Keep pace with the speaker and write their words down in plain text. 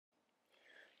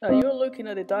Now you're looking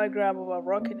at a diagram of a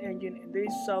rocket engine in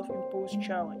this self-imposed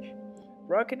challenge.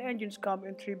 Rocket engines come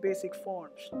in three basic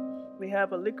forms. We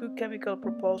have a liquid chemical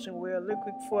propulsion where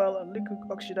liquid fuel and liquid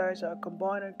oxidizer are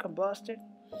combined and combusted.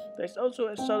 There's also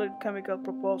a solid chemical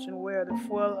propulsion where the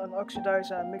fuel and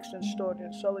oxidizer are mixed and stored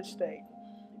in solid state.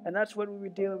 And that's what we'll be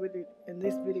dealing with in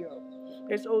this video.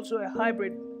 There's also a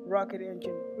hybrid rocket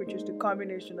engine, which is the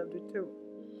combination of the two.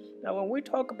 Now when we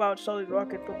talk about solid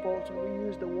rocket propulsion, we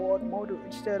use the word motor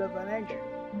instead of an engine.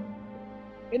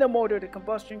 In a motor, the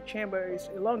combustion chamber is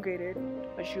elongated,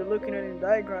 as you're looking at in the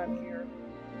diagram here.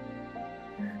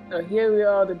 Now here we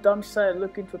are at the dump site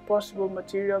looking for possible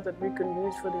material that we can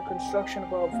use for the construction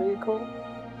of our vehicle.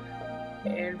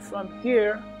 And from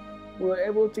here, we were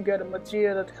able to get a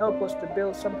material that helps us to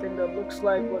build something that looks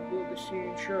like what we'll be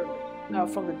seeing shortly. Now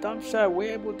from the dump site,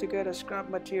 we're able to get a scrap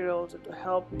materials to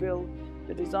help build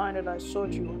the design that I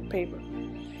showed you on paper.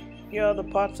 Here are the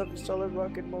parts of the solid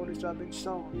rocket motors that have been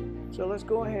sewn. So let's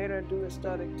go ahead and do a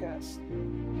static test.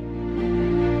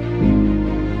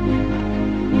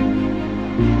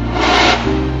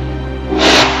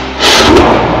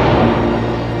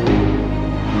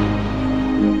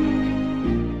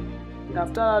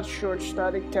 After that short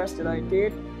static test that I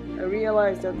did, I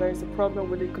realized that there is a problem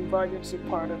with the convergency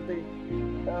part of the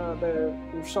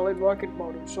solid rocket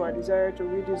motor, so I decided to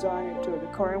redesign it to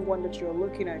the current one that you're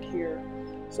looking at here.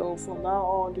 So from now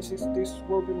on, this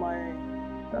will be my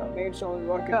main solid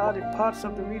rocket. Here are the parts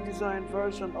of the redesigned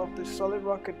version of the solid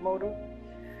rocket motor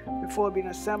before being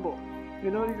assembled. You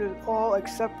notice that all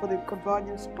except for the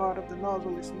convergence part of the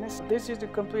nozzle is missing. This is the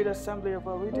complete assembly of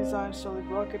a redesigned solid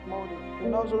rocket motor. The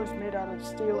nozzle is made out of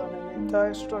steel and an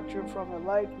entire structure from a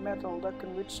light metal that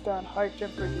can withstand high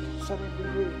temperature to 7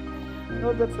 degrees.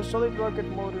 Note that for solid rocket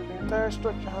motor, the entire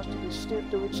structure has to be stiff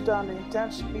to withstand the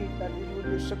intense heat that it would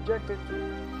be subjected to.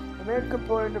 The main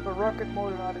component of a rocket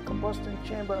motor are the combustion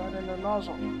chamber and then the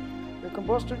nozzle. The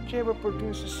combustion chamber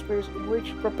produces space in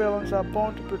which propellants are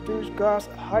bound to produce gas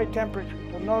at high temperature.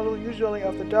 The nozzle, usually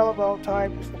of the Delaval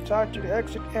type, is attached to the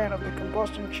exit end of the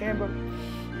combustion chamber.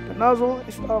 The nozzle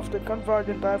is of the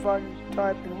convergent divergent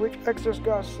type, in which excess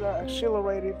gases are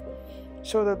accelerated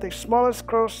so that the smallest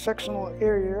cross-sectional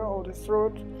area of the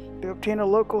throat they obtain a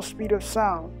local speed of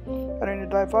sound, and in the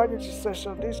divergent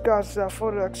section, these gases are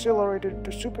further accelerated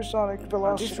to supersonic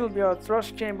velocity. This will be our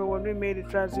thrust chamber when we made the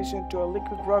transition to a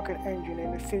liquid rocket engine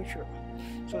in the future.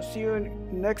 So see you in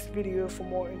the next video for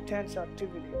more intense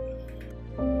activity.